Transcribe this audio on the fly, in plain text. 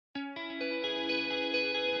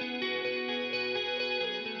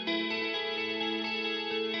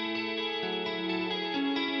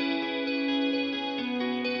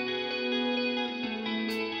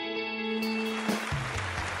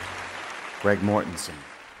Greg Mortenson,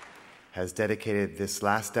 has dedicated this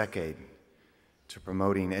last decade to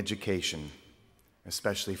promoting education,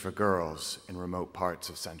 especially for girls in remote parts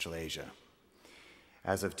of Central Asia.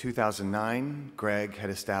 As of 2009, Greg had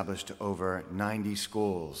established over 90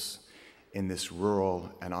 schools in this rural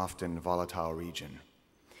and often volatile region,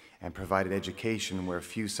 and provided education where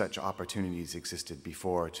few such opportunities existed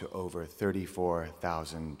before to over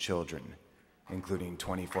 34,000 children, including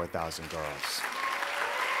 24,000 girls.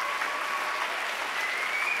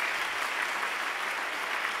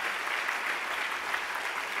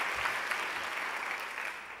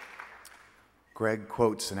 Greg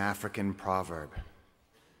quotes an African proverb: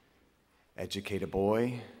 educate a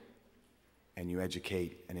boy, and you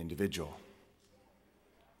educate an individual.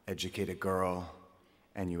 Educate a girl,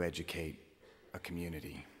 and you educate a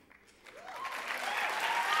community.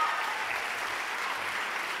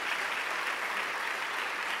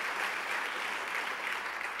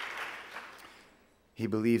 He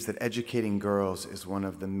believes that educating girls is one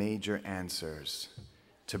of the major answers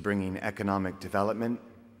to bringing economic development,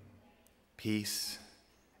 peace,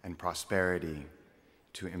 and prosperity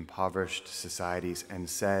to impoverished societies, and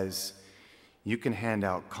says, you can hand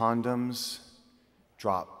out condoms,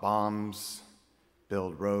 drop bombs,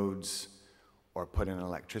 build roads, or put in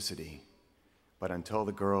electricity, but until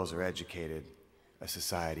the girls are educated, a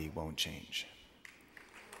society won't change.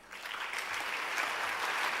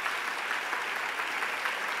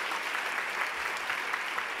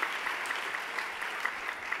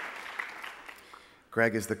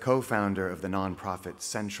 Greg is the co-founder of the nonprofit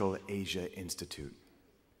Central Asia Institute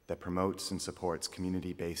that promotes and supports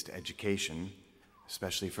community-based education,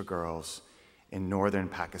 especially for girls, in northern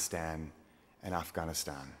Pakistan and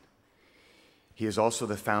Afghanistan. He is also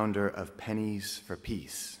the founder of Pennies for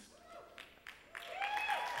Peace,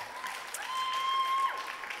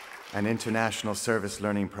 an international service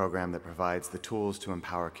learning program that provides the tools to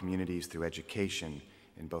empower communities through education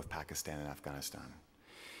in both Pakistan and Afghanistan.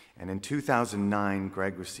 And in 2009,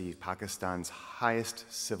 Greg received Pakistan's highest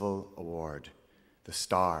civil award, the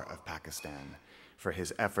Star of Pakistan, for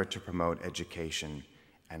his effort to promote education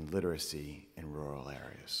and literacy in rural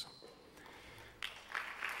areas.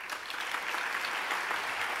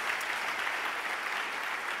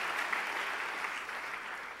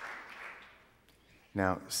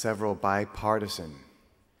 Now, several bipartisan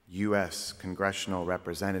U.S. congressional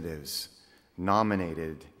representatives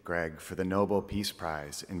nominated Greg for the Nobel Peace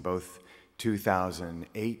Prize in both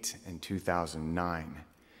 2008 and 2009.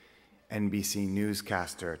 NBC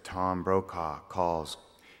newscaster Tom Brokaw calls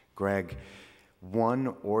Greg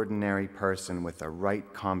one ordinary person with the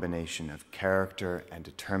right combination of character and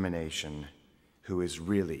determination who is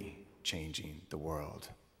really changing the world.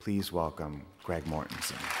 Please welcome Greg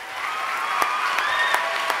Mortenson.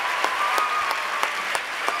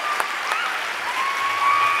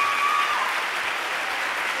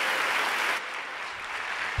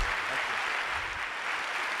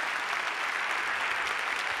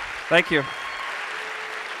 Thank you.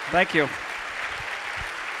 Thank you.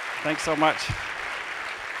 Thanks so much.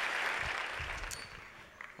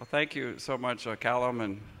 Well, thank you so much, Callum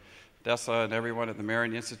and Dessa and everyone at the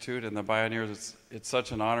Marion Institute and the Pioneers. It's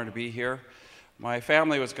such an honor to be here. My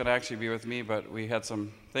family was going to actually be with me, but we had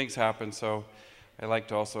some things happen, so I'd like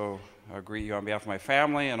to also greet you on behalf of my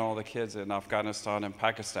family and all the kids in Afghanistan and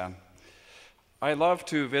Pakistan. I love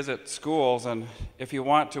to visit schools, and if you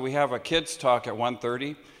want to, we have a kids talk at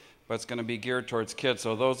 1:30. But it's going to be geared towards kids.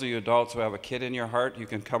 So those of you adults who have a kid in your heart, you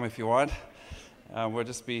can come if you want. We'll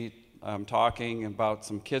just be talking about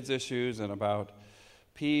some kids issues and about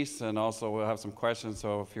peace, and also we'll have some questions.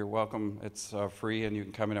 So if you're welcome, it's free, and you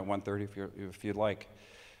can come in at 1:30 if you'd like.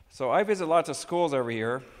 So I visit lots of schools every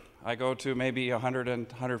year. I go to maybe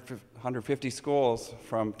 150 schools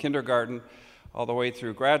from kindergarten all the way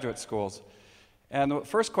through graduate schools. And the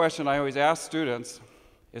first question I always ask students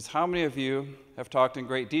is, how many of you have talked in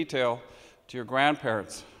great detail to your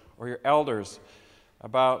grandparents or your elders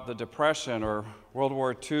about the Depression or World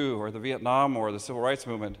War II or the Vietnam War or the Civil Rights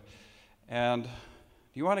Movement? And do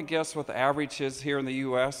you want to guess what the average is here in the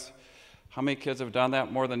US? How many kids have done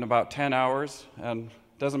that? More than about 10 hours. And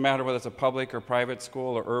it doesn't matter whether it's a public or private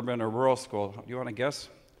school or urban or rural school. Do you want to guess?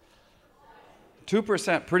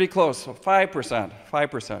 2%, pretty close. So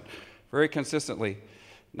 5%, very consistently.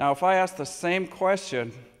 Now, if I ask the same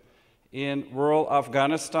question in rural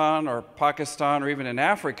Afghanistan or Pakistan or even in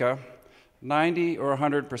Africa, 90 or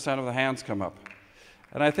 100% of the hands come up.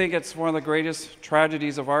 And I think it's one of the greatest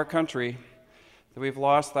tragedies of our country that we've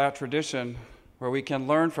lost that tradition where we can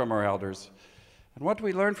learn from our elders. And what do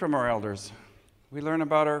we learn from our elders? We learn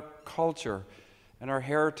about our culture and our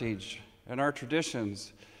heritage and our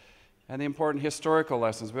traditions and the important historical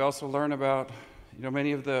lessons. We also learn about,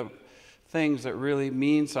 many of the things that really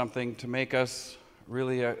mean something to make us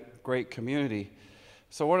really a great community.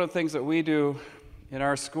 So one of the things that we do in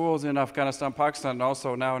our schools in Afghanistan, Pakistan, and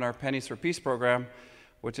also now in our Pennies for Peace program,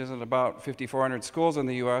 which is in about 5,400 schools in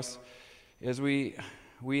the U.S., is we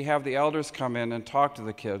have the elders come in and talk to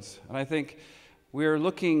the kids. And I think we're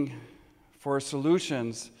looking for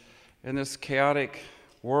solutions in this chaotic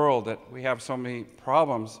world that we have so many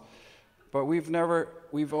problems, but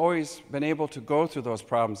we've always been able to go through those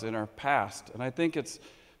problems in our past. And I think it's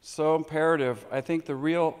so imperative. I think the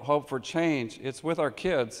real hope for change, it's with our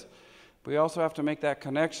kids. We also have to make that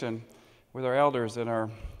connection with our elders and our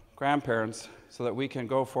grandparents so that we can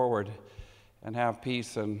go forward and have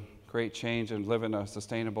peace and create change and live in a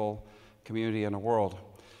sustainable community and a world.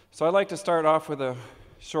 So I'd like to start off with a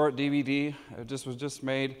short DVD. It was just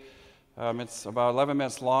made. It's about 11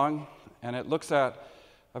 minutes long, and it looks at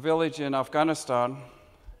a village in Afghanistan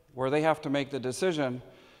where they have to make the decision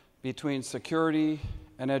between security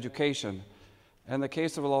and education. In the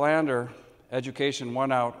case of Lalander, education won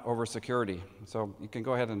out over security. So you can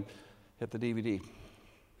go ahead and hit the DVD.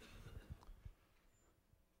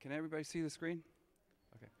 Can everybody see the screen?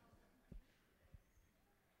 Okay.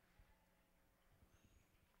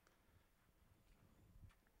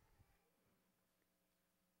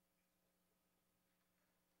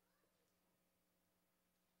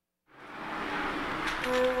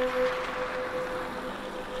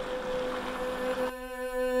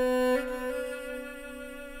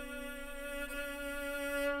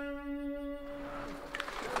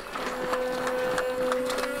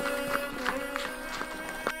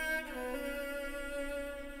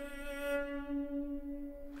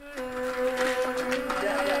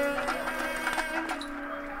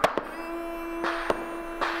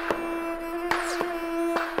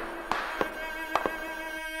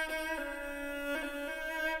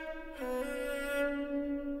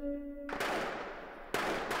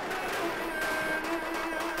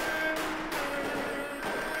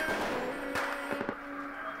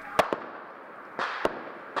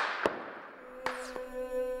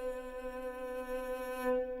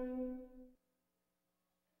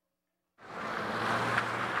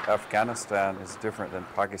 Afghanistan is different than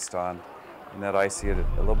Pakistan in that I see it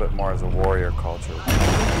a little bit more as a warrior culture.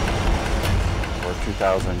 For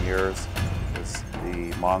 2,000 years, it's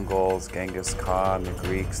the Mongols, Genghis Khan, the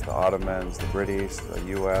Greeks, the Ottomans, the British, the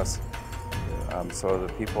US. So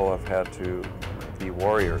the people have had to be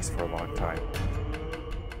warriors for a long time.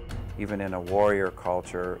 Even in a warrior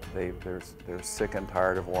culture, they're sick and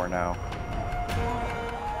tired of war now.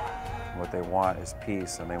 What they want is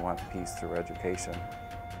peace, and they want peace through education.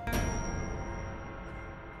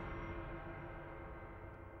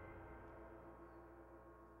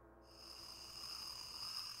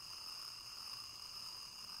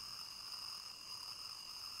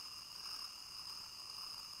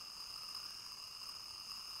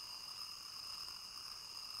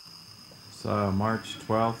 It's March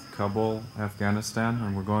 12th, Kabul, Afghanistan,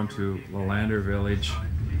 and we're going to Lalander village,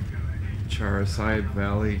 Charasai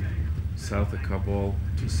Valley, south of Kabul,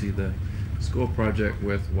 to see the school project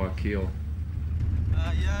with Wakil.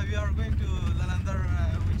 Yeah, we are going to Lalander,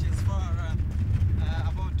 which is far,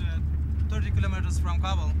 about 30 kilometers from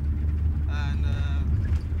Kabul, and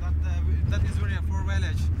that is very poor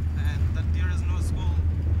village, and that there is no school.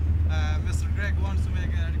 Mr. Greg wants to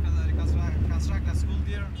construct a school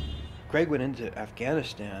there. Greg went into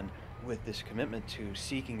Afghanistan with this commitment to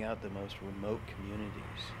seeking out the most remote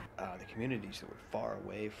communities, the communities that were far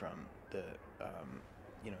away from the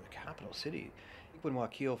capital city. When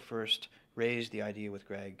Wakil first raised the idea with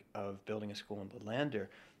Greg of building a school in Lalander,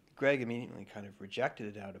 Greg immediately kind of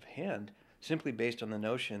rejected it out of hand, simply based on the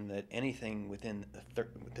notion that anything within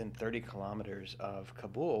 30 kilometers of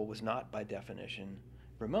Kabul was not by definition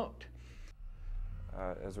remote.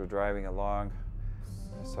 As we're driving along,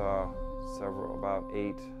 I saw about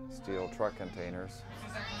 8 steel truck containers.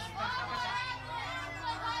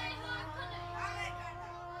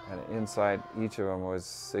 And inside each of them was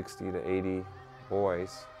 60 to 80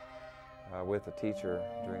 boys with a teacher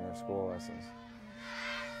during their school lessons.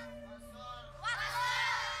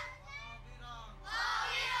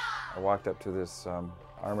 I walked up to this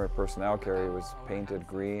armored personnel carrier. It was painted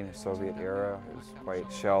green, Soviet era. It was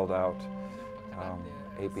quite shelled out.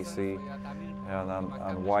 APC, and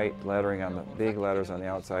on white lettering, on the big letters on the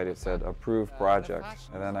outside, it said approved project.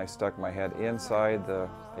 And then I stuck my head inside the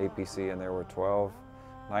APC, and there were 12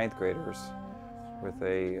 ninth graders with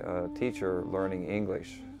a teacher learning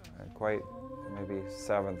English, and quite maybe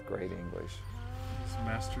 7th grade English. His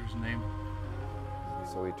master's name?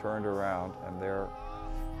 So we turned around, and there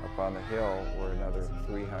up on the hill were another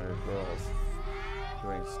 300 girls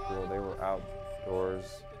doing school. They were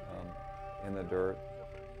outdoors in the dirt.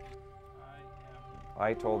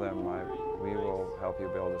 I told them, we will help you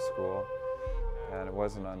build a school. And it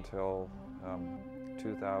wasn't until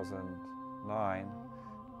 2009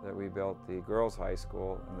 that we built the girls' high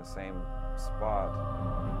school in the same spot.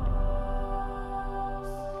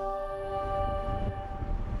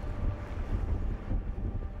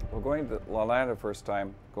 Well, going to Lalanda first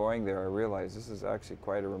time, going there, I realized this is actually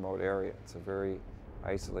quite a remote area. It's a very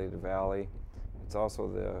isolated valley. It's also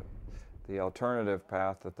the alternative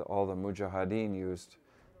path that all the Mujahideen used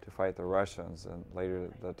to fight the Russians and later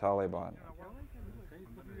the Taliban.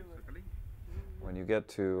 When you get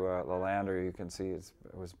to Lalanda, you can see it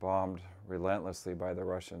was bombed relentlessly by the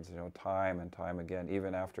Russians, time and time again,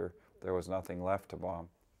 even after there was nothing left to bomb.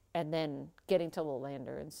 And then getting to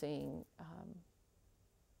Lalanda and seeing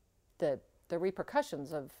the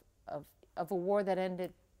repercussions of a war that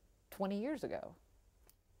ended 20 years ago,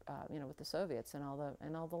 with the Soviets and all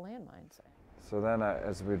the landmines. So then,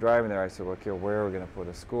 as we were driving there, I said, "Wakil, where are we going to put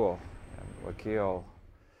a school?" And Wakil,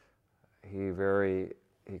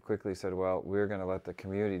 he quickly said, "Well, we're going to let the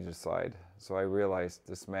community decide." So I realized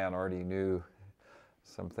this man already knew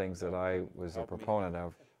some things that I was a proponent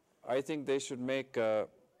of. I think they should make an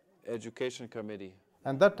education committee.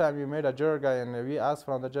 And that time we made a jirga and we asked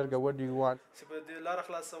from the jirga, what do you want?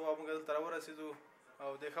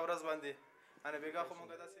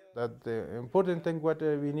 That the important thing what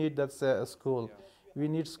we need, that's a school. We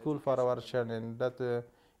need school for our children. That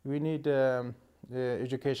we need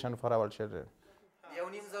education for our children.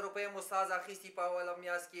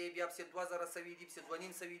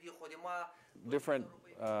 Different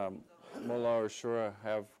mullah or shura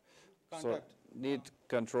have need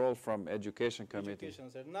control from education committee. Education,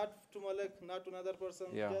 sir. Not to Malik, not to another person.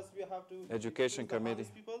 Yeah. Just we have to Education committee.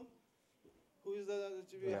 People. Who is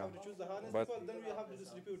we have to choose the honest people, then we have to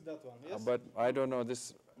distribute that one. Yes. But I don't know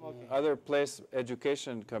this other place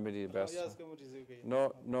education committee best. Yes, committee is okay.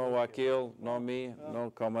 No wakil, no me,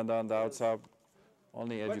 no commandant outside.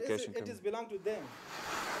 Only education committee. It is belong to them.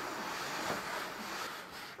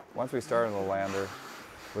 Once we started in Lalanda,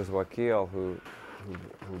 it was Wakil who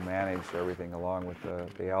managed everything along with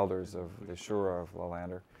the elders of the Shura of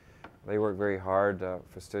Lalanda. They worked very hard,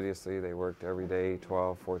 fastidiously. They worked every day,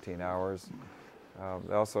 12, 14 hours.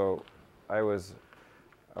 Also, I was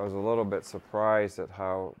a little bit surprised at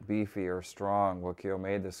how beefy or strong Wakil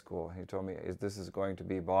made the school. He told me, this is going to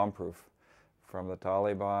be bomb-proof. From the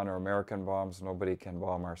Taliban or American bombs, nobody can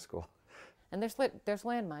bomb our school. And there's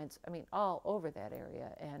landmines, all over that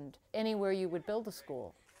area. And anywhere you would build a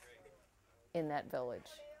school in that village,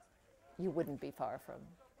 you wouldn't be far from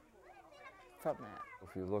that.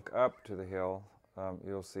 If you look up to the hill,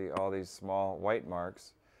 you'll see all these small white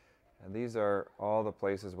marks. And these are all the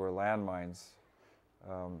places where landmines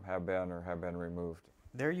have been removed.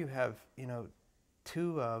 There you have,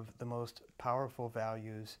 two of the most powerful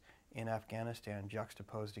values in Afghanistan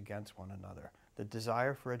juxtaposed against one another. The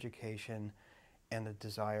desire for education and the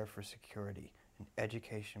desire for security. And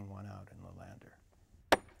education won out in Lalanda.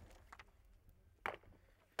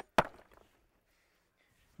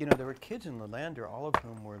 There were kids in Lalanda, all of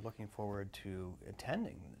whom were looking forward to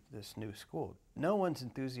attending this new school. No one's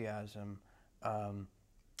enthusiasm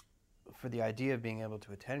for the idea of being able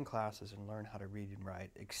to attend classes and learn how to read and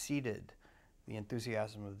write exceeded the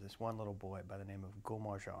enthusiasm of this one little boy by the name of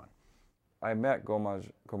Gomarjan. I met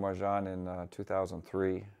Gomarjan in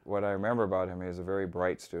 2003. What I remember about him, he was a very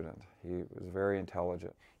bright student. He was very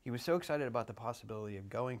intelligent. He was so excited about the possibility of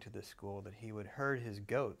going to this school that he would herd his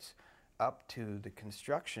goats up to the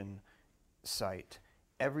construction site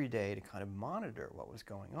every day to kind of monitor what was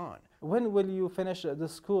going on. When will you finish the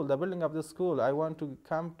school, the building of the school? I want to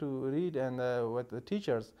come to read and with the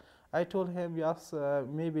teachers. I told him, yes,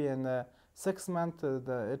 maybe in 6 months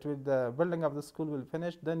the building of the school will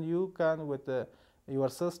finish. Then you can, with your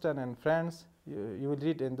sister and friends, you will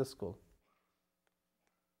read in the school.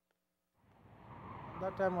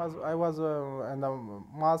 That time I was in the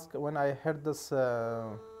mosque when I heard this,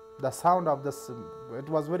 the sound of this. It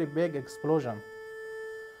was very big explosion.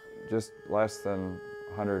 Just less than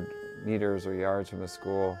 100 meters or yards from the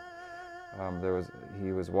school,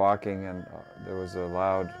 he was walking, and there was a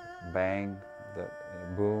loud bang,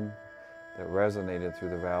 boom, that resonated through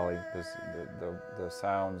the valley. The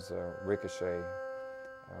sounds ricochet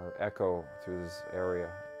or echo through this area.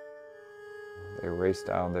 They raced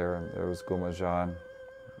down there, and there was Gomarjan.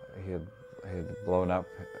 He had blown up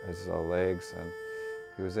his legs, and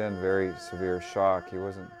he was in very severe shock. He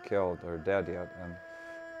wasn't killed or dead yet, and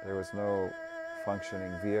there was no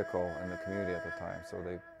functioning vehicle in the community at the time. So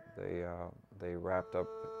they wrapped up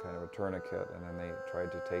kind of a tourniquet, and then they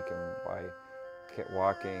tried to take him by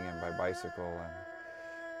walking and by bicycle,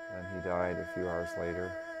 and he died a few hours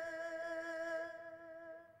later.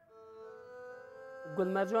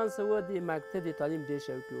 گلمرجان سو دی مکتب تعلیم دی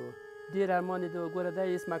شوکیو دیر ارمان دو ګوره دا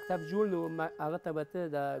یس مکتب جوړ نو هغه ته به ته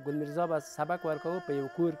د ګلمرزا به سبق ورکوه په یو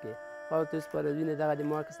کور کې او تاسو پر وینې دغه د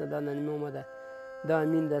مارکس نه دا نن مو دا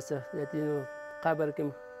امین د سهتینو قبر کې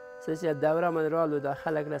سې دوره من رالو د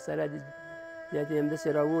خلک را سره دي یتي هم د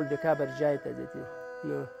سراول د قبر جای ته دي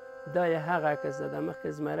نو دا یې هغه کس د مخ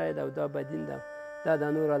زمره دا دا بدین دا د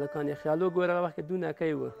نور الکان خیالو ګوره وخت دونه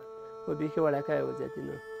کوي و به کې ولا کوي وځي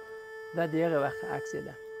نو دا دیگه وقت عکسی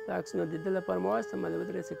ده دا عکس رو دیده لپاره ما استعمال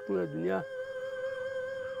بدره سکتور دنیا.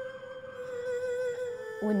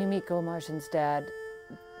 When you meet Gulmarjan's dad,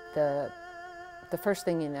 the first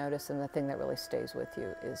thing you notice and the thing that really stays with you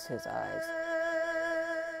is his eyes.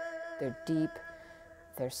 They're deep,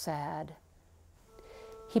 they're sad.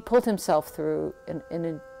 He pulled himself through an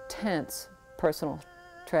intense personal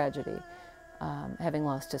tragedy, having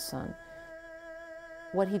lost his son.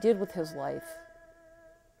 What he did with his life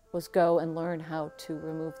was go and learn how to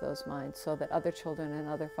remove those minds so that other children and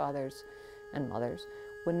other fathers and mothers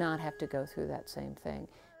would not have to go through that same thing.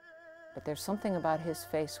 But there's something about his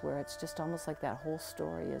face where it's just almost like that whole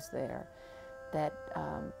story is there, that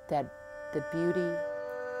the beauty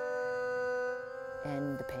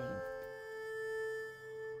and the pain.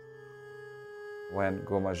 When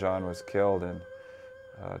Gulmarjan was killed in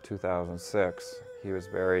 2006, he was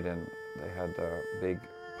buried in, they had a big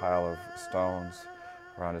pile of stones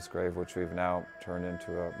around his grave, which we've now turned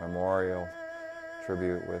into a memorial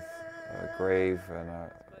tribute with a grave and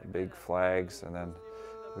big flags, and then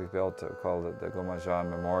we've built called it the Gulmarjan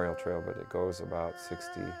Memorial Trail, but it goes about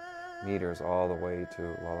 60 meters all the way to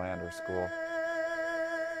Lalander School.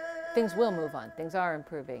 Things will move on. Things are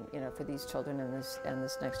improving, you know, for these children and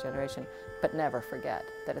this next generation, but never forget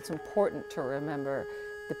that it's important to remember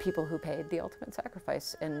the people who paid the ultimate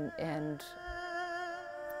sacrifice, and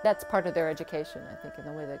that's part of their education, I think, in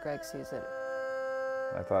the way that Greg sees it.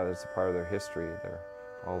 I thought it's a part of their history,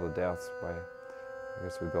 all the deaths. I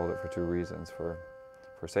guess we built it for two reasons, for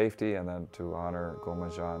safety and then to honor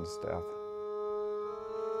Gulmarjan's death.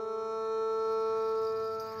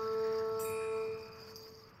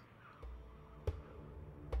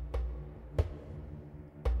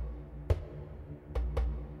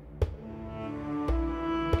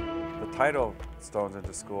 The title Stones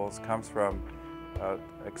into Schools comes from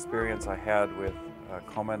experience I had with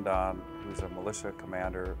Commandant, who's a militia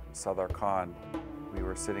commander, Sadar Khan. We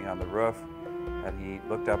were sitting on the roof, and he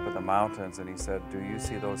looked up at the mountains and he said, "Do you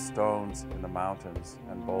see those stones in the mountains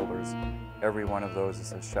and boulders? Every one of those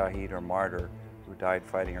is a shaheed or martyr who died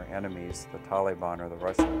fighting our enemies, the Taliban or the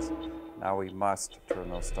Russians. Now we must turn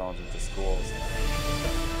those stones into schools."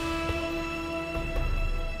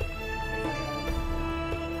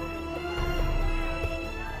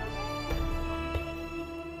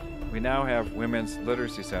 We now have women's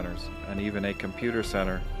literacy centers and even a computer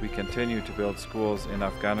center. We continue to build schools in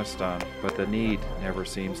Afghanistan, but the need never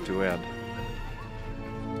seems to end.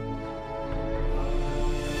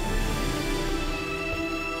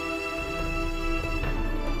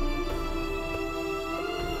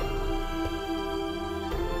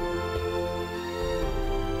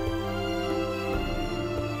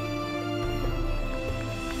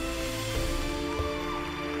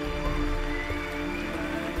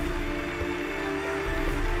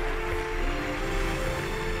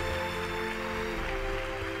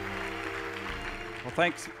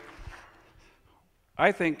 Thanks.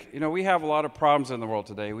 I think, you know, we have a lot of problems in the world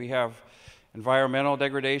today. We have environmental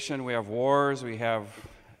degradation, we have wars, we have,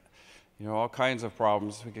 you know, all kinds of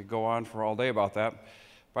problems. We could go on for all day about that.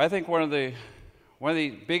 But I think one of the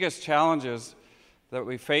biggest challenges that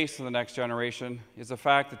we face in the next generation is the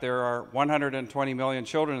fact that there are 120 million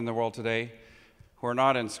children in the world today who are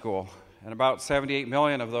not in school, and about 78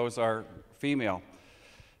 million of those are female.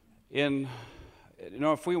 You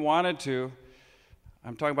know, if we wanted to,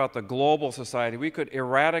 I'm talking about the global society, we could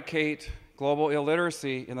eradicate global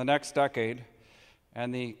illiteracy in the next decade,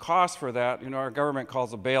 and the cost for that, you know, our government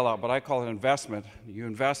calls it a bailout, but I call it investment. You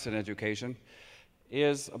invest in education,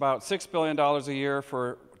 is about $6 billion a year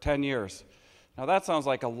for 10 years. Now that sounds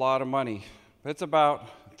like a lot of money, but it's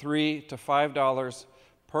about $3 to $5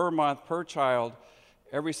 per month per child.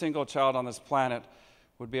 Every single child on this planet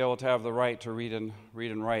would be able to have the right to read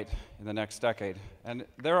and write in the next decade. And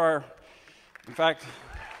there are, in fact,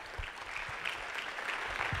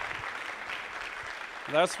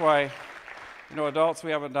 that's why, you know, adults,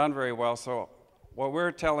 we haven't done very well. So what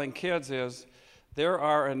we're telling kids is there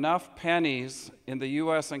are enough pennies in the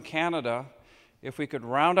US and Canada. If we could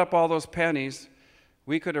round up all those pennies,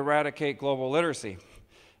 we could eradicate global literacy.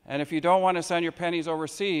 And if you don't want to send your pennies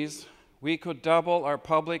overseas, we could double our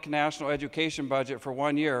public national education budget for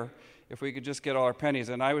 1 year if we could just get all our pennies.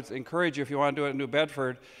 And I would encourage you, if you want to do it in New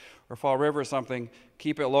Bedford or Fall River or something,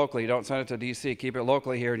 keep it locally. Don't send it to DC. Keep it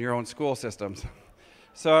locally here in your own school systems.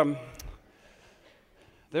 So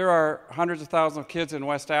there are hundreds of thousands of kids in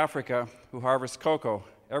West Africa who harvest cocoa.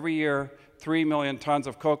 Every year, 3 million tons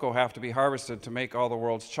of cocoa have to be harvested to make all the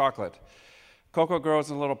world's chocolate. Cocoa grows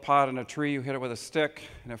in a little pot in a tree. You hit it with a stick,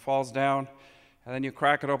 and it falls down, and then you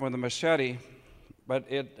crack it open with a machete. But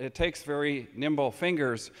it takes very nimble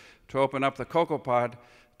fingers to open up the cocoa pod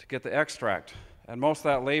to get the extract. And most of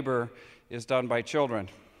that labor is done by children.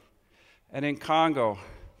 And in Congo,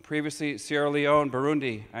 previously Sierra Leone,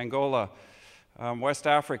 Burundi, Angola, West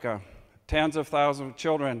Africa, tens of thousands of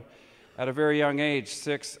children at a very young age,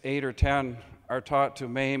 6, 8, or 10, are taught to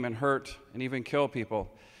maim and hurt and even kill people.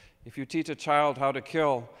 If you teach a child how to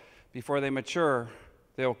kill before they mature,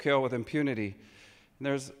 they'll kill with impunity.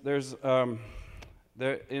 And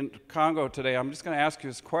in Congo today, I'm just going to ask you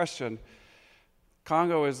this question.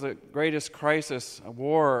 Congo is the greatest crisis, a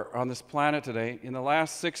war on this planet today. In the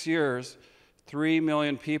last 6 years, 3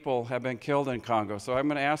 million people have been killed in Congo. So I'm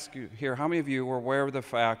going to ask you here, how many of you were aware of the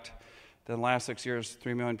fact that in the last 6 years,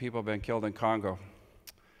 3 million people have been killed in Congo?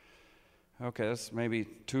 Okay, that's maybe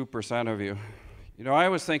 2% of you. You know, I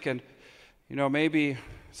was thinking, you know, maybe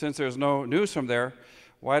since there's no news from there,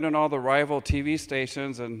 why don't all the rival TV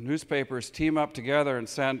stations and newspapers team up together and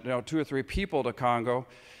send, 2 or 3 people to Congo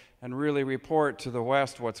and really report to the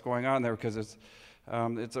West what's going on there? Because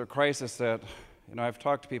it's a crisis that, I've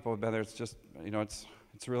talked to people who've been there. It's just,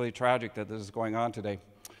 it's really tragic that this is going on today.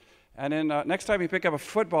 And then next time you pick up a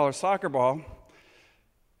football or soccer ball,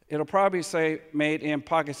 it'll probably say made in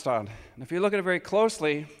Pakistan. And if you look at it very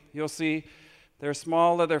closely, you'll see they're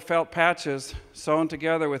small leather felt patches sewn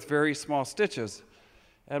together with very small stitches.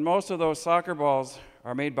 And most of those soccer balls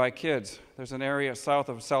are made by kids. There's an area south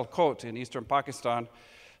of Sialkot in eastern Pakistan.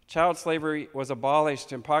 Child slavery was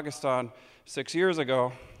abolished in Pakistan 6 years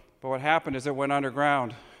ago, but what happened is it went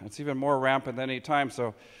underground. It's even more rampant than any time.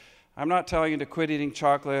 So I'm not telling you to quit eating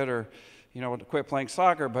chocolate or, to quit playing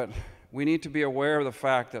soccer, but we need to be aware of the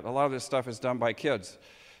fact that a lot of this stuff is done by kids.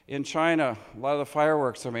 In China, a lot of the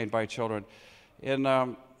fireworks are made by children.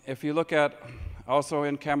 If you look at also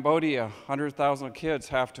in Cambodia, 100,000 kids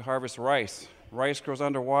have to harvest rice. Rice grows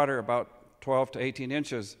underwater about 12 to 18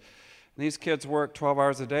 inches. And these kids work 12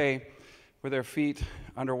 hours a day with their feet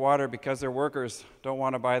underwater because their workers don't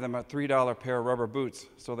want to buy them a $3 pair of rubber boots,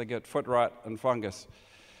 so they get foot rot and fungus.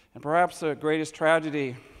 And perhaps the greatest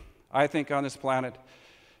tragedy, I think, on this planet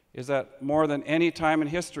is that more than any time in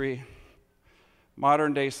history,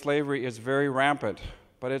 modern-day slavery is very rampant,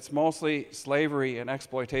 but it's mostly slavery and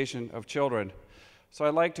exploitation of children. So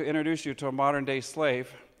I'd like to introduce you to a modern-day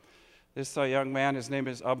slave. This young man, his name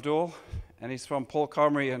is Abdul, and he's from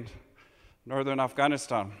Korphe in northern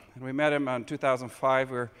Afghanistan. And we met him in 2005.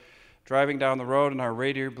 We were driving down the road, and our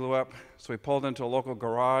radiator blew up, so we pulled into a local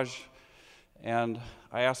garage, and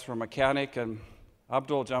I asked for a mechanic, and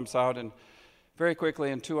Abdul jumps out, and very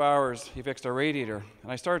quickly, in 2 hours, he fixed our radiator.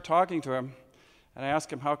 And I started talking to him, and I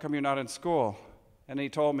asked him, how come you're not in school? And he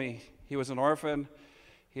told me he was an orphan,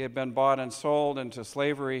 he had been bought and sold into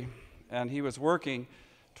slavery, and he was working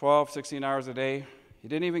 12, 16 hours a day. He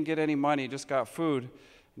didn't even get any money, he just got food,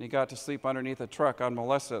 and he got to sleep underneath a truck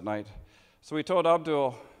unmolested at night. So we told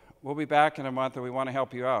Abdul, we'll be back in a month and we want to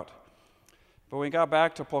help you out. But when we got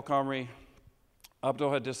back to Korphe,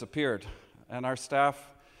 Abdul had disappeared, and our staff,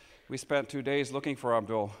 we spent 2 days looking for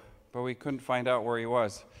Abdul, but we couldn't find out where he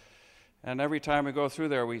was. And every time we go through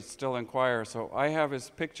there, we still inquire. So I have his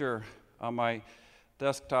picture on my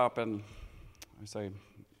desktop and,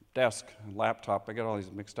 desk and laptop. I get all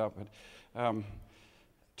these mixed up. But,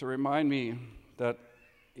 to remind me that,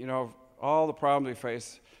 all the problems we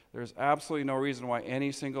face, there's absolutely no reason why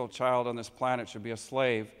any single child on this planet should be a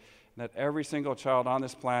slave, and that every single child on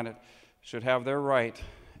this planet should have their right,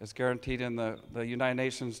 as guaranteed in the United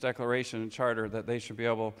Nations Declaration and Charter, that they should be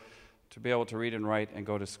able to read and write and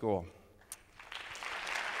go to school.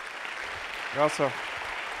 Also,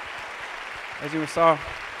 as you saw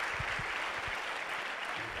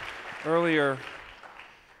earlier,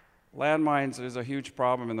 landmines is a huge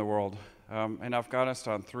problem in the world. In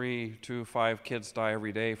Afghanistan, 3 to 5 kids die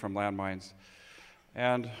every day from landmines.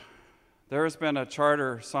 And there has been a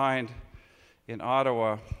charter signed in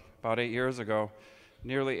Ottawa about 8 years ago.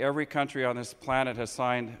 Nearly every country on this planet has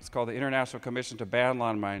signed, it's called the International Commission to Ban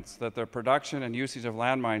Landmines, that the production and usage of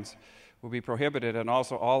landmines would be prohibited, and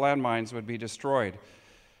also all landmines would be destroyed.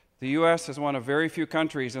 The U.S. is one of very few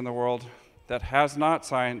countries in the world that has not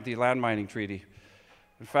signed the landmining treaty.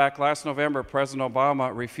 In fact, last November, President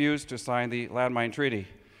Obama refused to sign the landmine treaty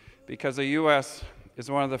because the U.S.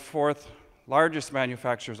 is one of the fourth largest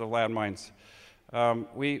manufacturers of landmines.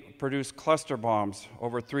 We produce cluster bombs,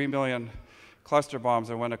 over 3 million cluster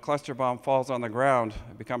bombs, and when a cluster bomb falls on the ground,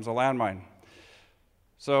 it becomes a landmine.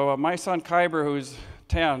 So my son Khyber, who's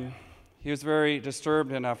 10, he was very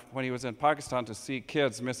disturbed enough when he was in Pakistan to see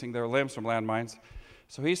kids missing their limbs from landmines.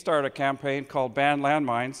 So he started a campaign called Ban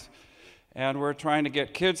Landmines, and we're trying to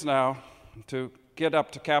get kids now to get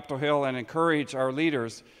up to Capitol Hill and encourage our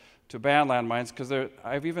leaders to ban landmines, because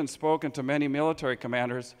I've even spoken to many military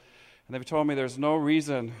commanders, and they've told me there's no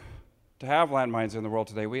reason to have landmines in the world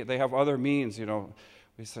today. They have other means, you know,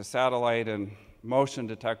 we say satellite and motion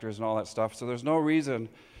detectors and all that stuff, so there's no reason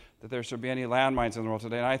that there should be any landmines in the world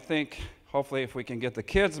today. And I think, hopefully, if we can get the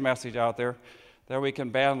kids' message out there, that we can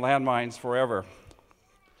ban landmines forever.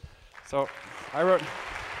 So I wrote,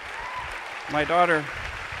 my daughter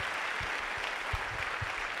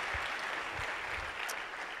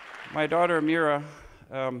Amira,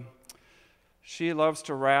 she loves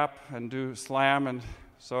to rap and do slam, and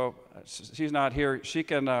so she's not here. She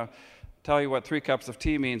can tell you what 3 cups of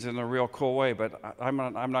tea means in a real cool way, but I'm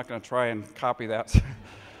not going to try and copy that.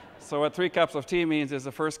 So what 3 cups of tea means is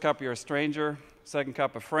the first cup, you're a stranger, second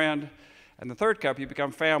cup, a friend, and the third cup, you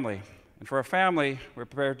become family. And for a family, we're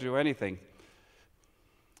prepared to do anything.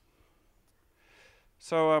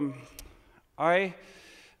 So I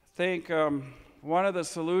think one of the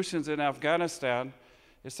solutions in Afghanistan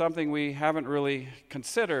is something we haven't really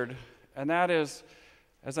considered, and that is,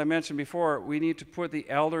 as I mentioned before, we need to put the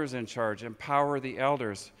elders in charge, empower the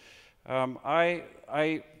elders. I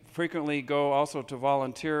frequently go also to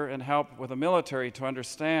volunteer and help with the military to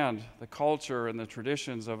understand the culture and the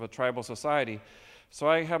traditions of a tribal society. So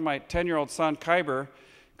I have my 10-year-old son, Khyber,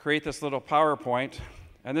 create this little PowerPoint,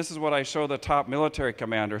 and this is what I show the top military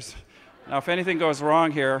commanders. Now, if anything goes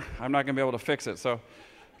wrong here, I'm not going to be able to fix it. So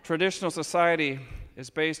traditional society is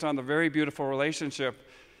based on the very beautiful relationship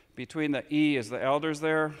between the E, is the elders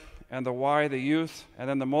there, and the Y, the youth, and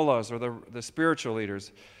then the mullahs, or the spiritual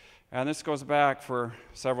leaders. And this goes back for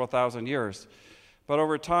several thousand years. But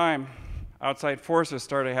over time, outside forces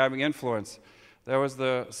started having influence. There was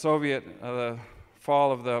the Soviet, the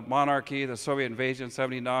fall of the monarchy, the Soviet invasion in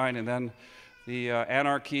 '79, and then the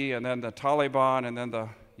anarchy, and then the Taliban, and then the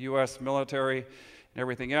US military, and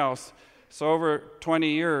everything else. So over 20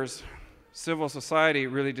 years, civil society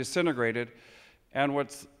really disintegrated. And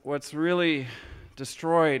what's really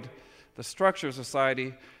destroyed the structure of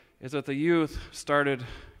society is that the youth started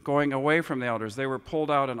going away from the elders. They were pulled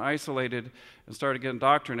out and isolated and started getting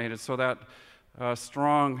indoctrinated, so that the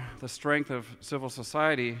strength of civil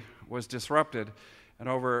society was disrupted, and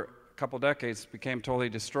over a couple decades became totally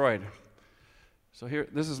destroyed. So here,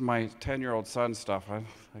 this is my 10-year-old son stuff.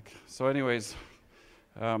 So anyways,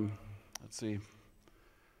 let's see.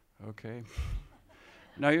 Okay.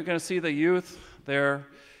 Now you're going to see the youth there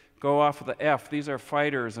go off of the F. These are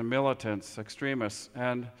fighters and militants, extremists,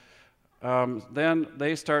 and then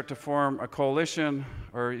they start to form a coalition,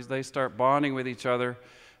 or they start bonding with each other,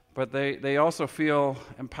 but they also feel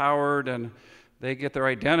empowered, and they get their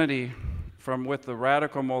identity from with the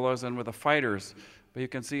radical mullahs and with the fighters. But you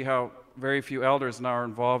can see how very few elders now are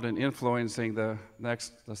involved in influencing the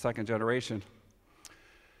second generation.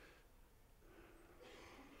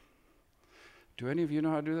 Do any of you know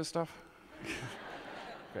how to do this stuff?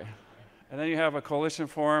 Okay. And then you have a coalition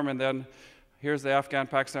form, and then here's the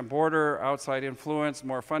Afghan-Pakistan border, outside influence,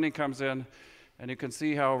 more funding comes in, and you can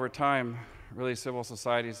see how over time, really civil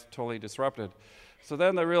society is totally disrupted. So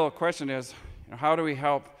then the real question is, how do we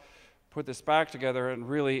help put this back together and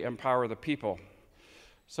really empower the people?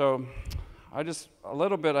 So a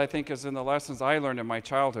little bit, I think, is in the lessons I learned in my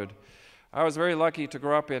childhood. I was very lucky to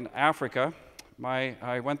grow up in Africa.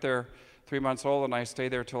 I went there 3 months old, and I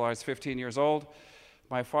stayed there till I was 15 years old.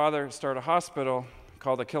 My father started a hospital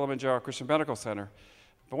called the Kilimanjaro Christian Medical Center.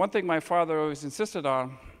 But one thing my father always insisted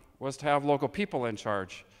on was to have local people in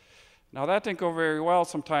charge. Now that didn't go very well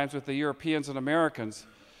sometimes with the Europeans and Americans.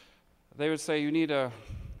 They would say you need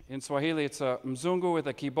in Swahili it's a mzungu with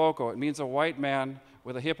a kiboko. It means a white man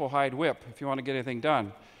with a hippo hide whip if you want to get anything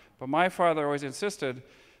done. But my father always insisted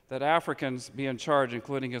that Africans be in charge,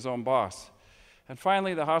 including his own boss. And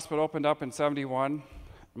finally the hospital opened up in '71.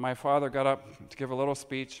 My father got up to give a little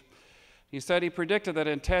speech. He said he predicted that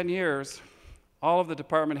in 10 years, all of the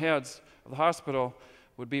department heads of the hospital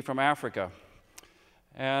would be from Africa.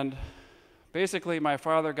 And basically, my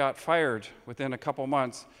father got fired within a couple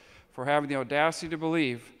months for having the audacity to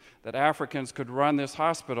believe that Africans could run this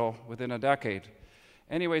hospital within a decade.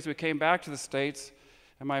 Anyways, we came back to the States,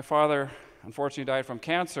 and my father unfortunately died from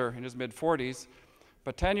cancer in his mid-40s.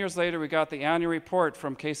 But 10 years later, we got the annual report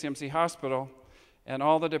from KCMC Hospital, and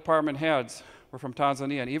all the department heads were from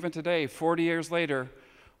Tanzania. And even today, 40 years later,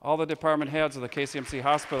 all the department heads of the KCMC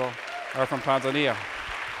Hospital are from Tanzania.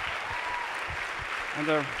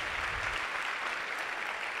 And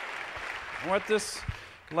what this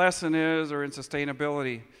lesson is, or in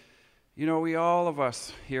sustainability, you know, we all of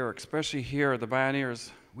us here, especially here, the Bioneers,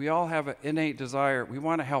 we all have an innate desire. We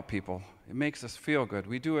want to help people. It makes us feel good.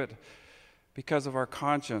 We do it because of our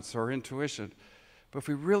conscience or intuition. But if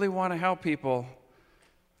we really want to help people,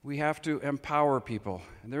 we have to empower people.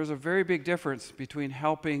 And there's a very big difference between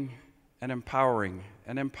helping and empowering.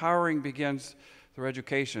 And empowering begins through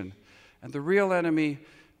education. And the real enemy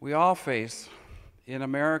we all face in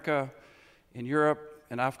America, in Europe,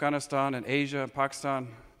 in Afghanistan, in Asia, in Pakistan,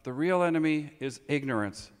 the real enemy is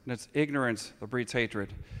ignorance. And it's ignorance that breeds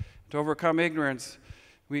hatred. To overcome ignorance,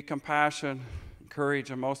 we need compassion, courage,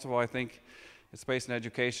 and most of all, I think, it's based in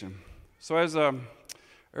education. So as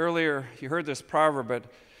earlier, you heard this proverb, but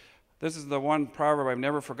this is the one proverb I've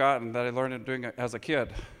never forgotten that I learned doing it as a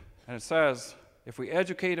kid. And it says, if we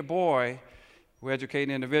educate a boy, we educate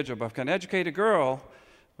an individual. But if we can educate a girl,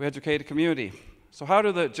 we educate a community. So how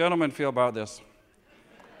do the gentlemen feel about this?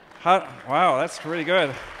 Wow, that's really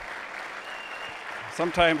good.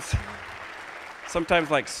 Sometimes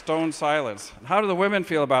like stone silence. How do the women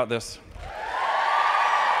feel about this?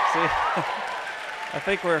 See, I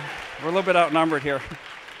think we're a little bit outnumbered here.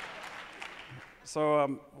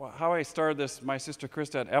 So how I started this, my sister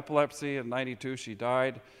Christa had epilepsy in '92, she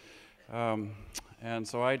died. And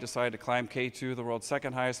so I decided to climb K2, the world's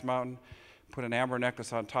second highest mountain, put an amber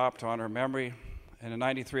necklace on top to honor her memory. And in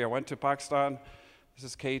 '93, I went to Pakistan. This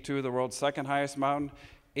is K2, the world's second highest mountain.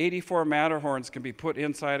 84 Matterhorns can be put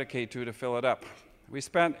inside a K2 to fill it up. We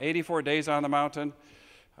spent 84 days on the mountain.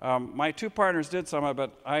 My two partners did some of it,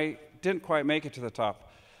 but I didn't quite make it to the top.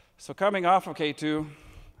 So coming off of K2,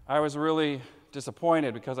 I was really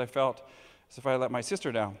disappointed because I felt as if I let my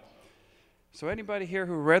sister down. So anybody here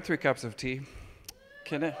who read 3 Cups of Tea,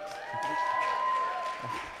 can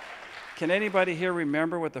anybody here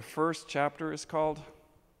remember what the first chapter is called?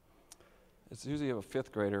 It's usually a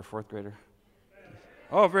 5th grader, 4th grader.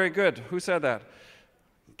 Oh, very good. Who said that?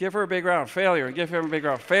 Give her a big round. Failure. And give him a big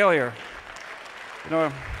round. Failure. You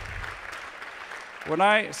know, when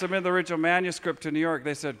I submitted the original manuscript to New York,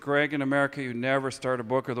 they said, Greg, in America, you never start a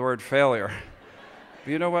book with the word failure.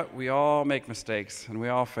 But you know what? We all make mistakes, and we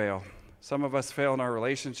all fail. Some of us fail in our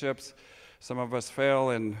relationships. Some of us fail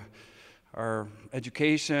in our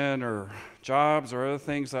education or jobs or other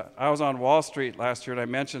things. I was on Wall Street last year, and I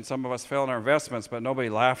mentioned some of us fail in our investments, but nobody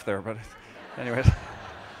laughed there. But anyways,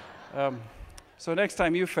 so next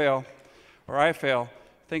time you fail, or I fail,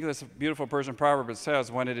 think of this beautiful Persian proverb. It says,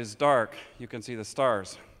 when it is dark, you can see the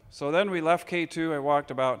stars. So then we left K2. I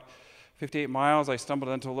walked about 58 miles. I stumbled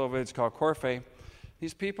into a little village called Korphe.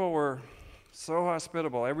 These people were so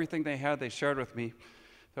hospitable. Everything they had, they shared with me.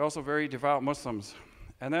 They're also very devout Muslims.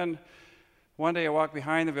 And then one day I walked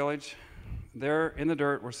behind the village. There in the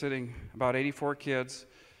dirt were sitting about 84 kids.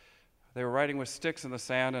 They were writing with sticks in the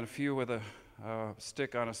sand and a few with a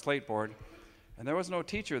stick on a slate board. And there was no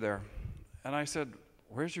teacher there. And I said,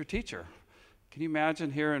 where's your teacher? Can you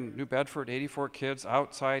imagine here in New Bedford, 84 kids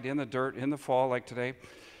outside in the dirt in the fall like today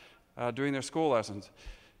doing their school lessons.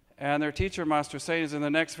 And their teacher, Master Hussein, is in the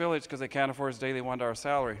next village because they can't afford his daily $1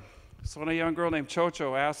 salary. So when a young girl named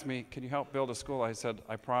Chocho asked me, can you help build a school? I said,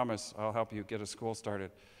 I promise I'll help you get a school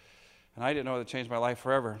started. And I didn't know that changed my life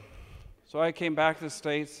forever. So I came back to the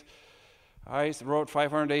States. I wrote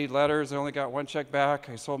 580 letters. I only got 1 check back.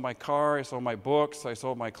 I sold my car. I sold my books. I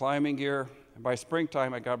sold my climbing gear. And by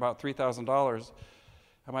springtime, I got about $3,000.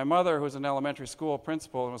 And my mother, who was an elementary school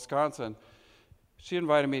principal in Wisconsin, she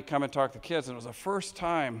invited me to come and talk to kids. And it was the first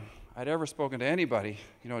time I'd ever spoken to anybody,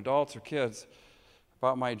 you know, adults or kids,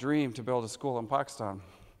 about my dream to build a school in Pakistan.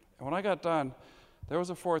 And when I got done, there was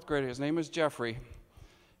a 4th grader. His name was Jeffrey.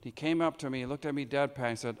 He came up to me, looked at me deadpan,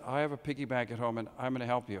 and said, I have a piggy bank at home, and I'm going to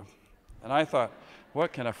help you. And I thought,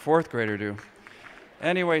 what can a 4th grader do?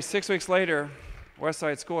 Anyway, 6 weeks later,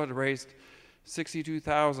 Westside School had raised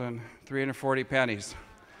 62,340 pennies.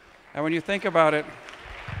 And when you think about it,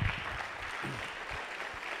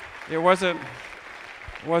 it wasn't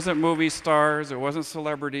movie stars, it wasn't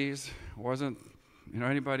celebrities, it wasn't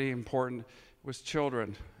anybody important. It was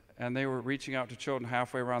children, and they were reaching out to children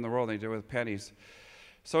halfway around the world. They did it with pennies.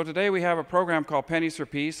 So today we have a program called Pennies for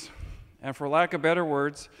Peace, and for lack of better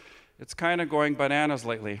words, it's kind of going bananas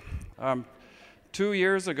lately. 2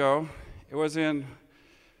 years ago, it was in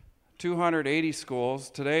 280 schools.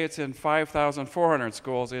 Today, it's in 5,400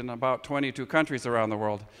 schools in about 22 countries around the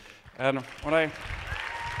world. And when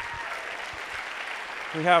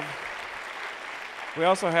we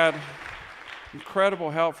also had incredible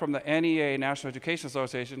help from the NEA, National Education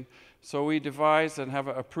Association, so we devised and have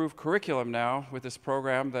an approved curriculum now with this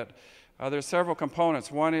program that there's several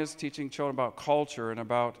components. One is teaching children about culture and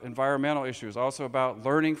about environmental issues, also about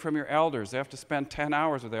learning from your elders. They have to spend 10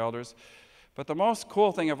 hours with the elders. But the most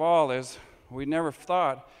cool thing of all is, we never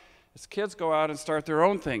thought, is kids go out and start their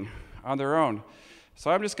own thing on their own.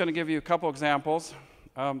 So I'm just going to give you a couple examples.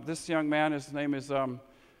 This young man, his name is a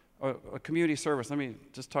community service. Let me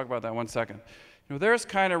just talk about that 1 second. You know, there's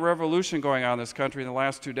kind of revolution going on in this country in the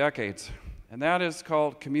last 2 decades, and that is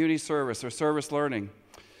called community service or service learning.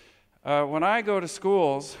 When I go to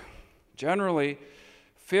schools, generally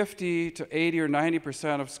 50 to 80 or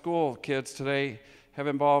 90% of school kids today have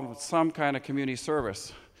involved with some kind of community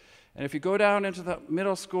service. And if you go down into the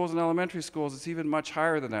middle schools and elementary schools, it's even much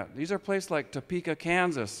higher than that. These are places like Topeka,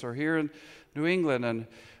 Kansas, or here in New England,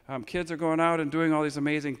 and kids are going out and doing all these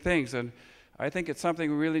amazing things. And I think it's something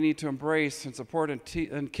we really need to embrace and support,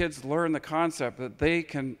 and kids learn the concept that they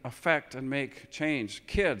can affect and make change.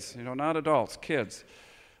 Kids, you know, not adults, kids.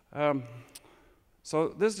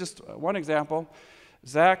 So this is just one example.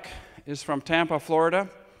 Zach is from Tampa, Florida.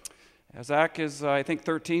 Zach is, I think,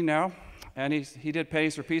 13 now, and he did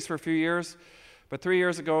Pennies for Peace for a few years. But 3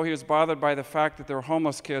 years ago, he was bothered by the fact that there were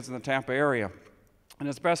homeless kids in the Tampa area. And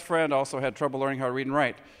his best friend also had trouble learning how to read and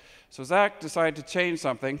write. So Zach decided to change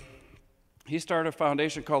something. He started a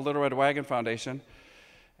foundation called Little Red Wagon Foundation.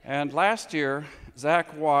 And last year,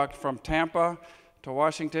 Zach walked from Tampa to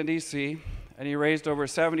Washington, D.C., and he raised over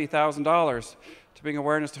 $70,000 to bring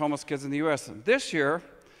awareness to homeless kids in the U.S. And this year,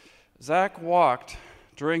 Zach walked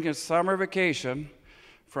during his summer vacation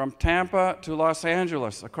from Tampa to Los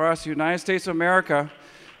Angeles across the United States of America.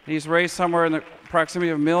 And he's raised somewhere in the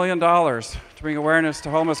proximity of $1 million to bring awareness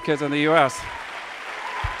to homeless kids in the U.S.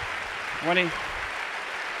 When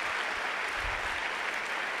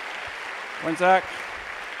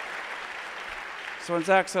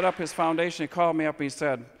Zach set up his foundation, he called me up and he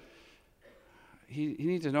said, he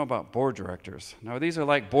needs to know about board directors. Now, these are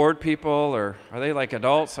like board people, or are they like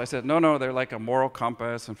adults? I said, no, they're like a moral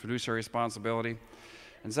compass and fiduciary responsibility.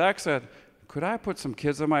 And Zach said, could I put some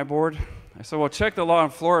kids on my board? I said, well, check the law in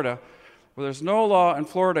Florida. Well, there's no law in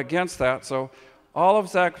Florida against that, so all of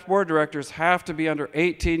Zach's board directors have to be under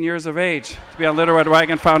 18 years of age to be on Little Red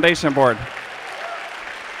Wagon Foundation board.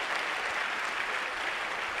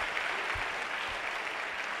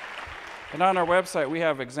 And on our website, we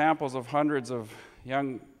have examples of hundreds of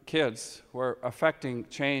young kids who are affecting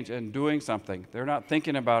change and doing something. They're not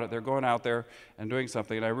thinking about it, they're going out there and doing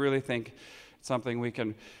something. And I really think it's something we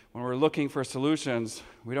can, when we're looking for solutions,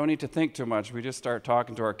 we don't need to think too much. We just start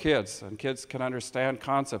talking to our kids. And kids can understand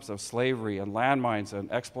concepts of slavery and landmines and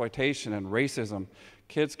exploitation and racism.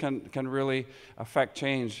 Kids can really affect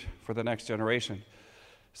change for the next generation.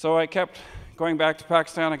 So I kept going back to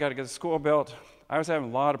Pakistan. I got to get a school built. I was having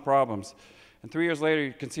a lot of problems. And 3 years later,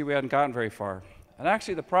 you can see we hadn't gotten very far. And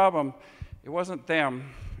actually, the problem, it wasn't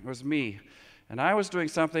them, it was me. And I was doing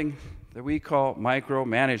something that we call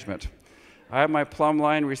micromanagement. I had my plumb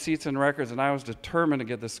line, receipts, and records, and I was determined to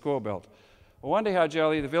get this school built. Well, one day, Haji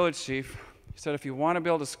Ali, the village chief, he said, if you want to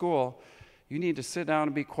build a school, you need to sit down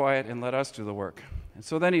and be quiet and let us do the work. And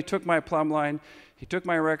so then he took my plumb line, he took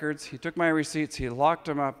my records, he took my receipts, he locked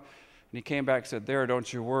them up, and he came back and said, there,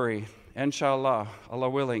 don't you worry. Inshallah, Allah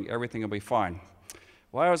willing, everything will be fine.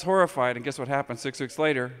 Well, I was horrified, and guess what happened? 6 weeks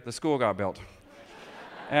later, the school got built.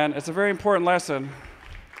 And it's a very important lesson.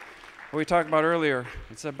 What we talked about earlier,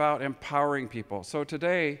 it's about empowering people. So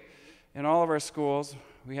today, in all of our schools,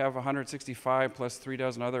 we have 165 plus 3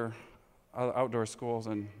 dozen other outdoor schools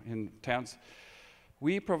and in tents.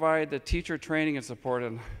 We provide the teacher training and support,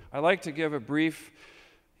 and I like to give a brief,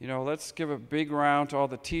 let's give a big round to all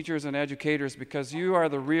the teachers and educators, because you are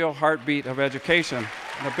the real heartbeat of education.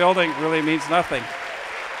 And the building really means nothing.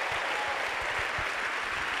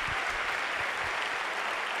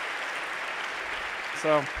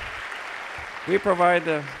 So we provide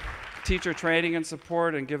the teacher training and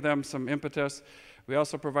support and give them some impetus. We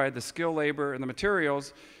also provide the skill labor and the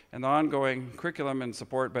materials and the ongoing curriculum and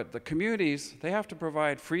support. But the communities, they have to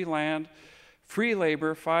provide free land, free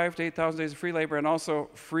labor, 5,000 to 8,000 days of free labor, and also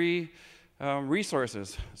free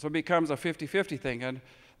resources. So it becomes a 50-50 thing. And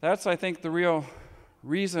that's, I think, the real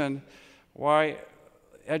reason why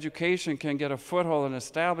education can get a foothold and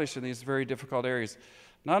establish in these very difficult areas.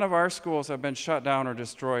 None of our schools have been shut down or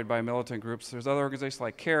destroyed by militant groups. There's other organizations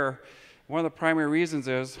like CARE. One of the primary reasons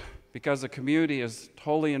is because the community is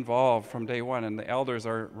totally involved from day one, and the elders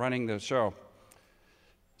are running the show.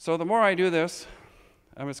 So the more I do this,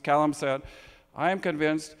 as Callum said, I am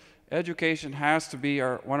convinced education has to be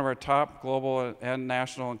one of our top global and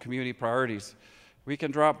national and community priorities. We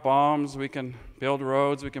can drop bombs, we can build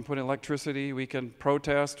roads, we can put in electricity, we can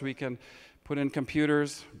protest, we can put in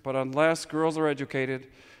computers, but unless girls are educated,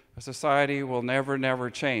 a society will never, never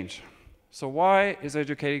change. So why is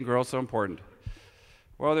educating girls so important?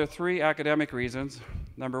 Well, there are three academic reasons.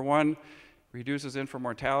 Number one, reduces infant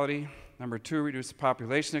mortality. Number two, reduces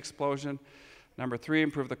population explosion. Number three,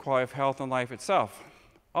 improve the quality of health and life itself.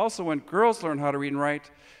 Also, when girls learn how to read and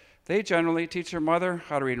write, they generally teach their mother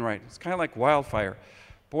how to read and write. It's kind of like wildfire.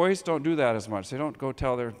 Boys don't do that as much. They don't go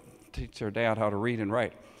teach their dad how to read and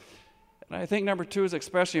write. And I think number two is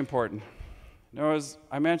especially important. You know, as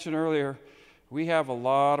I mentioned earlier, we have a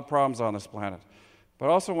lot of problems on this planet. But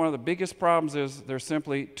also one of the biggest problems is there's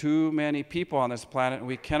simply too many people on this planet, and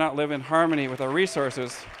we cannot live in harmony with our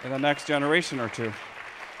resources in the next generation or two.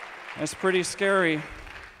 And it's pretty scary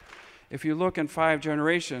if you look in 5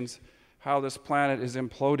 generations how this planet is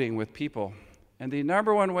imploding with people. And the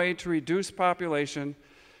number one way to reduce population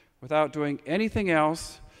without doing anything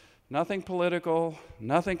else, nothing political,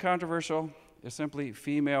 nothing controversial, is simply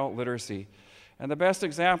female literacy. And the best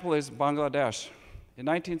example is Bangladesh. In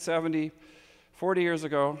 1970, 40 years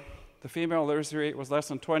ago, the female literacy rate was less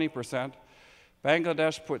than 20%.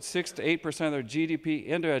 Bangladesh put 6 to 8% of their GDP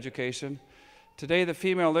into education. Today, the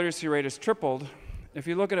female literacy rate has tripled. If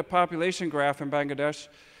you look at a population graph in Bangladesh,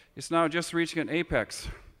 it's now just reaching an apex,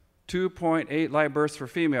 2.8 live births per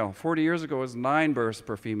female. 40 years ago, it was 9 births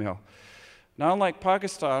per female. Now, unlike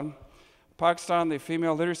Pakistan, the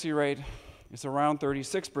female literacy rate is around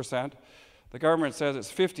 36%. The government says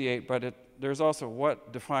it's 58, but there's also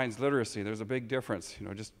what defines literacy. There's a big difference,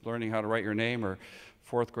 just learning how to write your name or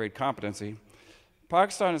 4th grade competency.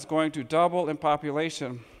 Pakistan is going to double in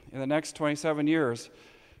population in the next 27 years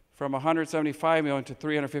from 175 million to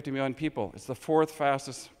 350 million people. It's the 4th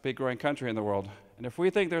fastest big growing country in the world. And if we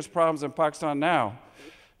think there's problems in Pakistan now,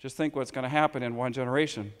 just think what's going to happen in 1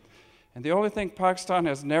 generation. And the only thing Pakistan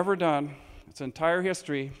has never done, its entire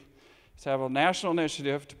history, is have a national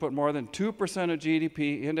initiative to put more than 2% of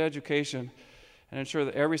GDP into education and ensure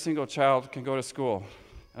that every single child can go to school.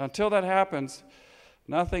 And until that happens,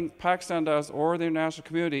 nothing Pakistan does or the international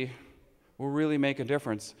community will really make a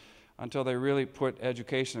difference until they really put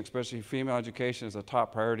education, especially female education, as a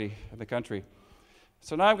top priority in the country.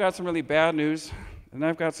 So now I've got some really bad news, and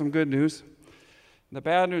I've got some good news. And the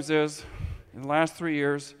bad news is, in the last 3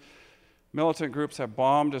 years, militant groups have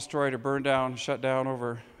bombed, destroyed, or burned down, shut down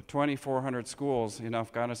over 2,400 schools in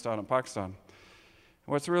Afghanistan and Pakistan.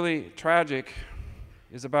 What's really tragic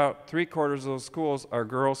is about 3/4 of those schools are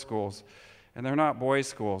girls' schools, and they're not boys'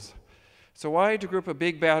 schools. So why do a group of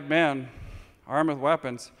big bad men, armed with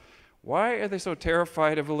weapons, why are they so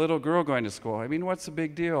terrified of a little girl going to school? I mean, what's the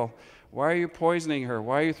big deal? Why are you poisoning her?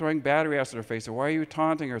 Why are you throwing battery acid in her face? Or why are you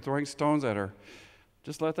taunting her, throwing stones at her?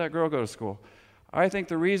 Just let that girl go to school. I think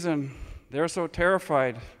the reason they're so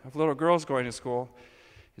terrified of little girls going to school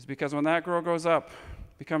is because when that girl grows up,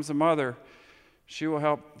 becomes a mother, she will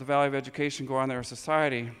help the value of education go on in their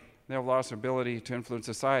society. They have lost their ability to influence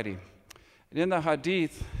society. And in the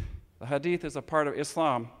Hadith is a part of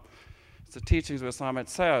Islam. It's the teachings of Islam. It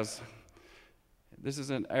says, this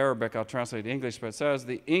is in Arabic, I'll translate it to English, but it says,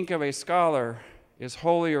 the ink of a scholar is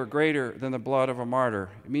holier or greater than the blood of a martyr.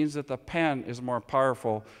 It means that the pen is more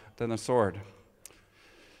powerful than the sword.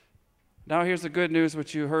 Now here's the good news,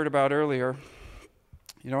 which you heard about earlier.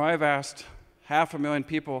 I've asked 500,000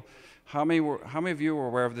 people, how many of you were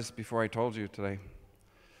aware of this before I told you today?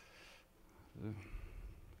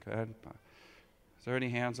 Go ahead. Is there any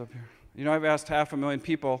hands up here? I've asked 500,000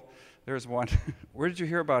 people. There's one. Where did you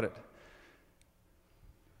hear about it?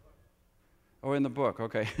 Oh, in the book,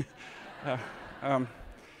 okay.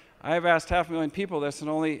 I've asked 500,000 people this, and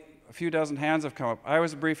only a few dozen hands have come up. I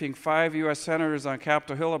was briefing 5 U.S. senators on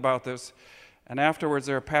Capitol Hill about this, and afterwards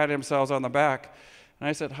they were patting themselves on the back. And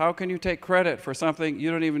I said, how can you take credit for something you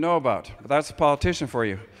don't even know about? But that's a politician for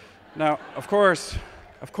you. Now, of course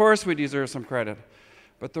we deserve some credit.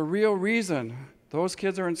 But the real reason those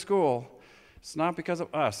kids are in school, it's not because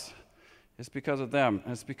of us. It's because of them,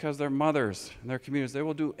 and it's because their mothers and their communities. They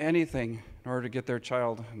will do anything in order to get their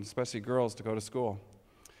child, and especially girls, to go to school.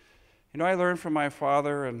 I learned from my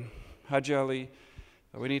father and Haji Ali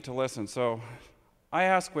that we need to listen. So I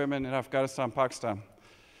ask women in Afghanistan, Pakistan,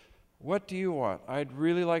 what do you want? I'd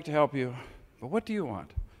really like to help you, but what do you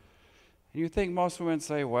want? And you think most women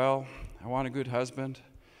say, well, I want a good husband,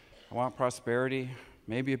 I want prosperity,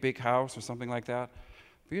 maybe a big house or something like that.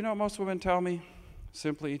 But you know what most women tell me?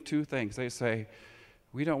 Simply two things. They say,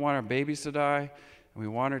 we don't want our babies to die, and we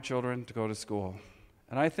want our children to go to school.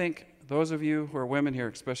 And I think those of you who are women here,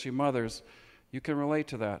 especially mothers, you can relate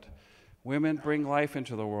to that. Women bring life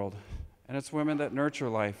into the world, and it's women that nurture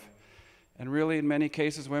life. And really, in many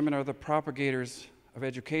cases, women are the propagators of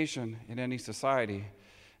education in any society.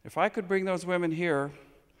 If I could bring those women here,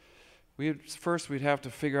 first we'd have to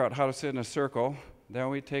figure out how to sit in a circle, then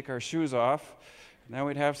we'd take our shoes off, and then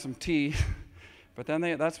we'd have some tea, but then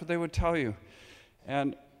that's what they would tell you.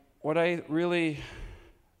 And what I really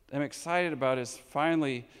am excited about is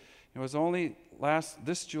finally, it was only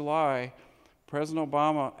this July, President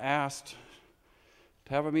Obama asked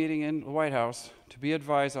to have a meeting in the White House to be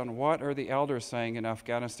advised on what are the elders saying in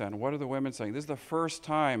Afghanistan, what are the women saying. This is the first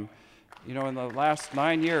time, in the last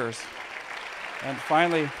 9 years, and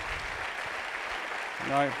finally,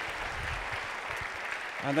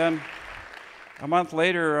 and then a month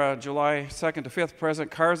later, July 2nd to 5th,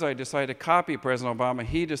 President Karzai decided to copy President Obama.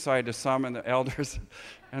 He decided to summon the elders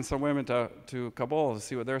and some women to Kabul to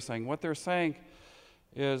see what they're saying. What they're saying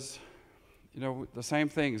is, the same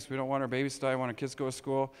things. We don't want our babies to die, we want our kids to go to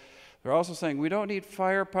school. They're also saying we don't need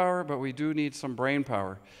firepower, but we do need some brain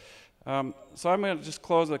power. So I'm going to just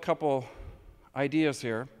close with a couple ideas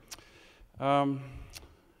here.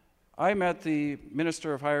 I met the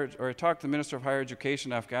I talked to the Minister of Higher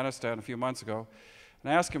Education in Afghanistan a few months ago,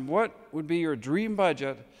 and I asked him, what would be your dream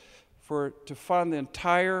budget to fund the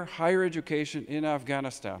entire higher education in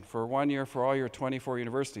Afghanistan for 1 year for all your 24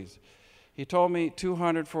 universities? He told me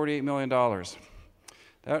 $248 million.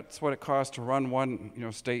 That's what it costs to run one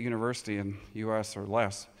state university in the U.S. or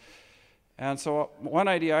less. And so one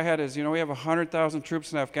idea I had is, we have 100,000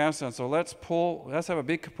 troops in Afghanistan, so let's have a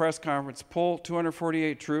big press conference, pull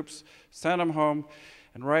 248 troops, send them home,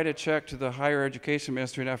 and write a check to the higher education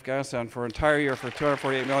ministry in Afghanistan for an entire year for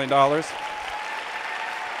 $248 million.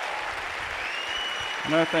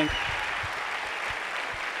 Another thing,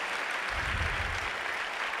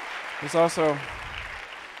 there's also,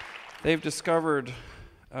 they've discovered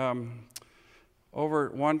over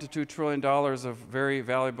 $1 to $2 trillion of very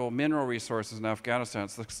valuable mineral resources in Afghanistan.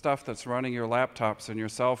 It's the stuff that's running your laptops and your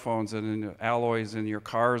cell phones and in alloys in your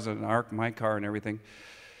cars and my car and everything.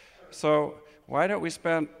 So why don't we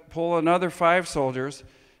pull another 5 soldiers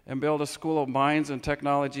and build a school of mines and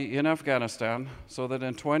technology in Afghanistan so that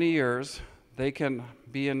in 20 years they can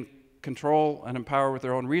be in control and empowered with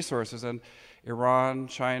their own resources, and Iran,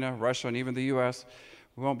 China, Russia, and even the US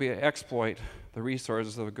won't be to exploit the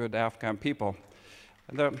resources of the good Afghan people.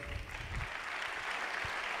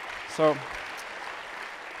 So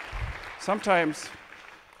sometimes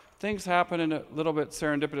things happen in a little bit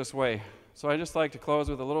serendipitous way. So I just like to close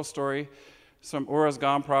with a little story from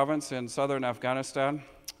Uruzgan province in southern Afghanistan.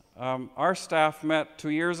 Our staff met 2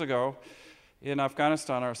 years ago in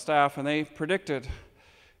Afghanistan, and they predicted it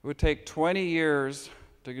would take 20 years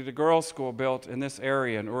to get a girls' school built in this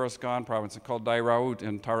area in Uruzgan province called Dairaoud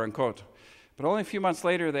in Tarankot. But only a few months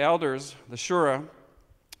later, the elders, the Shura,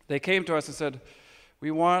 they came to us and said,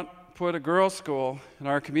 we want to put a girls' school in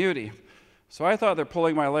our community. So I thought they're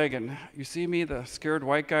pulling my leg, and you see me, the scared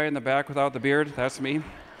white guy in the back without the beard? That's me.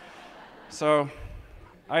 So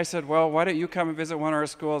I said, well, why don't you come and visit one of our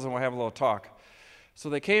schools and we'll have a little talk. So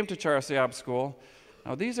they came to Charasiab School.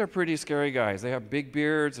 Now these are pretty scary guys. They have big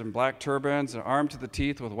beards and black turbans and armed to the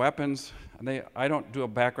teeth with weapons. And I don't do a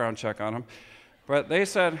background check on them. But they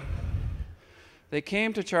said, they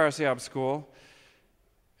came to Charasiab School,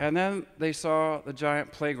 and then they saw the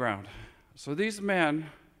giant playground. So these men,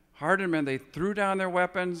 hardened men, they threw down their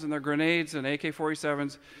weapons and their grenades and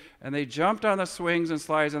AK-47s, and they jumped on the swings and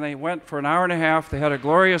slides, and they went for an hour and a half. They had a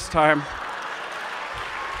glorious time.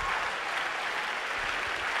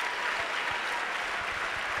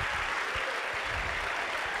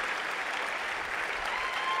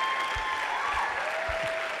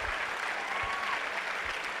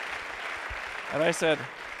 And I said,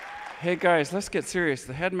 hey guys, let's get serious.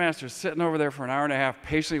 The headmaster's sitting over there for an hour and a half,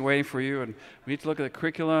 patiently waiting for you, and we need to look at the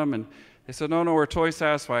curriculum. And they said, no, we're totally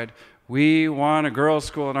satisfied. We want a girls'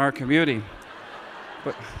 school in our community.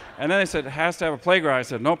 And then they said, it has to have a playground. I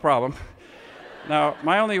said, no problem. Now,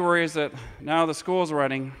 my only worry is that now the school's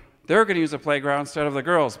running, they're going to use the playground instead of the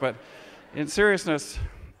girls. But in seriousness,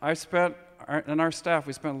 in our staff,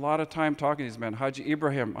 we spent a lot of time talking to these men. Haji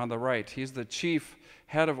Ibrahim on the right, he's the chief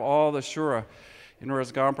head of all the Shura in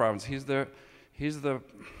Uruzgan province. He's the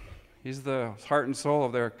heart and soul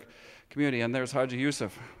of their community. And there's Haji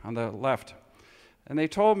Yusuf on the left. And they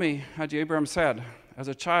told me, Haji Ibrahim said, as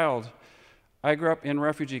a child, I grew up in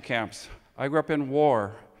refugee camps. I grew up in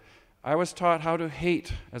war. I was taught how to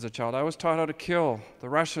hate as a child. I was taught how to kill the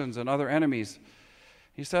Russians and other enemies.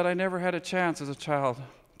 He said, I never had a chance as a child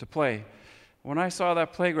to play. When I saw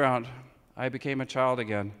that playground, I became a child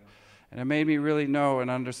again. And it made me really know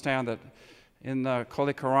and understand that in the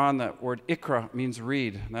Karakoram, that word ikra means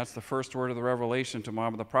read. And that's the first word of the revelation to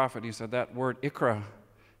Muhammad the Prophet. He said that word ikra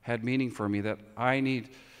had meaning for me, that I need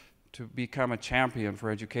to become a champion for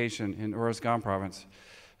education in Uruzgan province.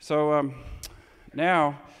 So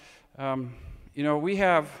now, you know, we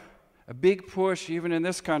have a big push, even in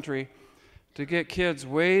this country, to get kids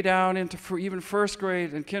way down into even first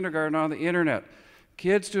grade and kindergarten on the internet.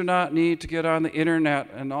 Kids do not need to get on the internet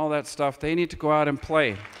and all that stuff. They need to go out and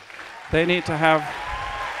play. They need to have...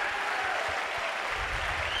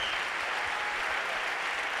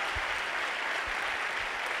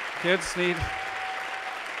 Kids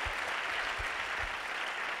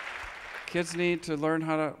need to learn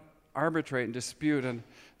how to arbitrate and dispute, and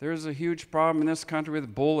there's a huge problem in this country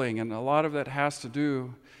with bullying, and a lot of that has to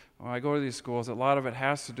do, when I go to these schools, a lot of it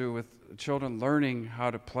has to do with children learning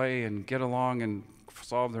how to play and get along and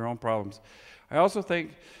solve their own problems. I also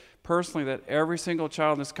think personally that every single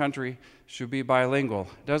child in this country should be bilingual.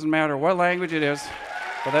 It doesn't matter what language it is,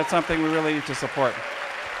 but that's something we really need to support.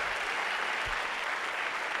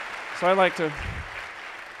 So I'd like to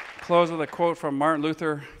close with a quote from Martin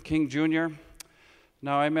Luther King Jr.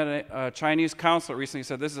 Now, I met a Chinese counselor recently who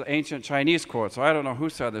said this is an ancient Chinese quote, so I don't know who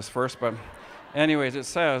said this first, but anyways, it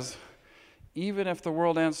says, even if the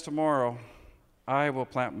world ends tomorrow, I will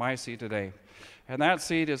plant my seed today. And that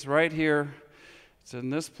seed is right here. It's in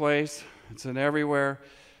this place. It's in everywhere.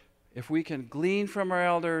 If we can glean from our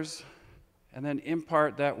elders and then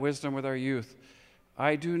impart that wisdom with our youth,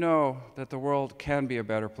 I do know that the world can be a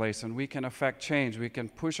better place and we can affect change. We can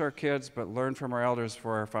push our kids, but learn from our elders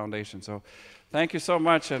for our foundation. So thank you so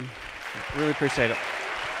much, and really appreciate it.